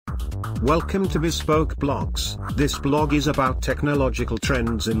Welcome to Bespoke Blogs. This blog is about technological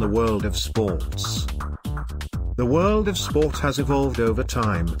trends in the world of sports. The world of sport has evolved over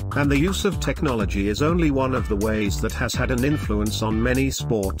time, and the use of technology is only one of the ways that has had an influence on many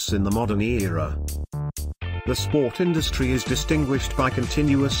sports in the modern era. The sport industry is distinguished by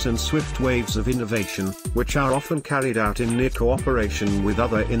continuous and swift waves of innovation, which are often carried out in near cooperation with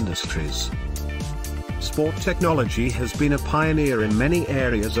other industries. Sport technology has been a pioneer in many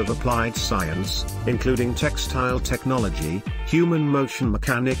areas of applied science, including textile technology, human motion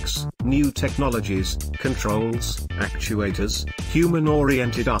mechanics, new technologies, controls, actuators,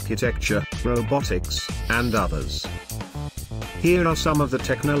 human-oriented architecture, robotics, and others. Here are some of the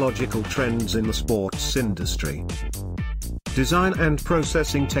technological trends in the sports industry. Design and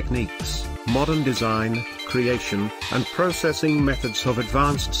processing techniques. Modern design, creation, and processing methods have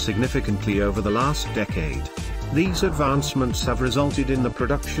advanced significantly over the last decade. These advancements have resulted in the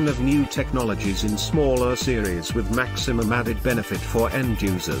production of new technologies in smaller series with maximum added benefit for end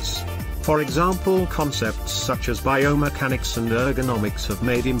users. For example, concepts such as biomechanics and ergonomics have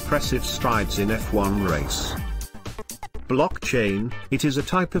made impressive strides in F1 race. Blockchain, it is a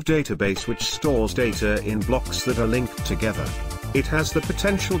type of database which stores data in blocks that are linked together. It has the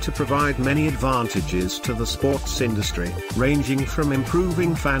potential to provide many advantages to the sports industry, ranging from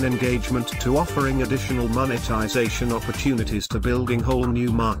improving fan engagement to offering additional monetization opportunities to building whole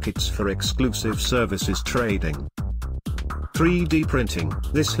new markets for exclusive services trading. 3D printing.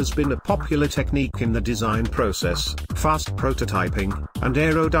 This has been a popular technique in the design process, fast prototyping, and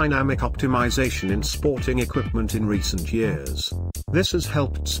aerodynamic optimization in sporting equipment in recent years. This has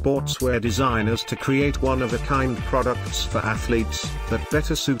helped sportswear designers to create one-of-a-kind products for athletes that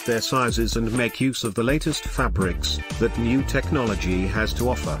better suit their sizes and make use of the latest fabrics that new technology has to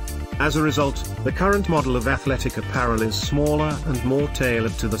offer. As a result, the current model of athletic apparel is smaller and more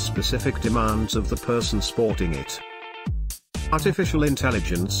tailored to the specific demands of the person sporting it. Artificial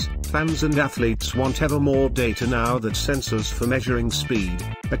intelligence. Fans and athletes want ever more data now that sensors for measuring speed,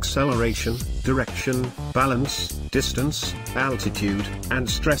 acceleration, direction, balance, distance, altitude, and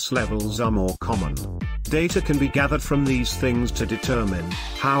stress levels are more common. Data can be gathered from these things to determine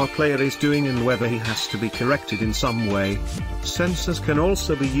how a player is doing and whether he has to be corrected in some way. Sensors can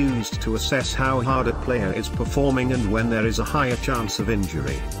also be used to assess how hard a player is performing and when there is a higher chance of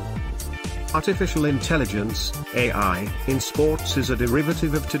injury. Artificial intelligence, AI, in sports is a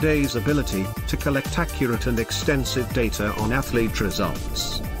derivative of today's ability to collect accurate and extensive data on athlete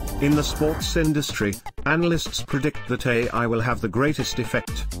results. In the sports industry, analysts predict that AI will have the greatest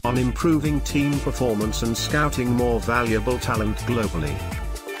effect on improving team performance and scouting more valuable talent globally.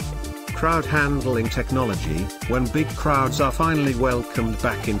 Crowd handling technology. When big crowds are finally welcomed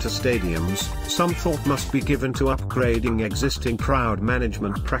back into stadiums, some thought must be given to upgrading existing crowd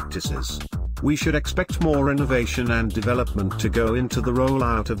management practices. We should expect more innovation and development to go into the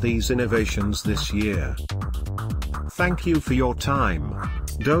rollout of these innovations this year. Thank you for your time.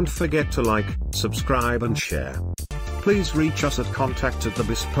 Don't forget to like, subscribe and share. Please reach us at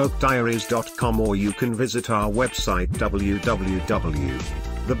contact@thebespokediaries.com, or you can visit our website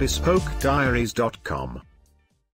www.thebespokediaries.com.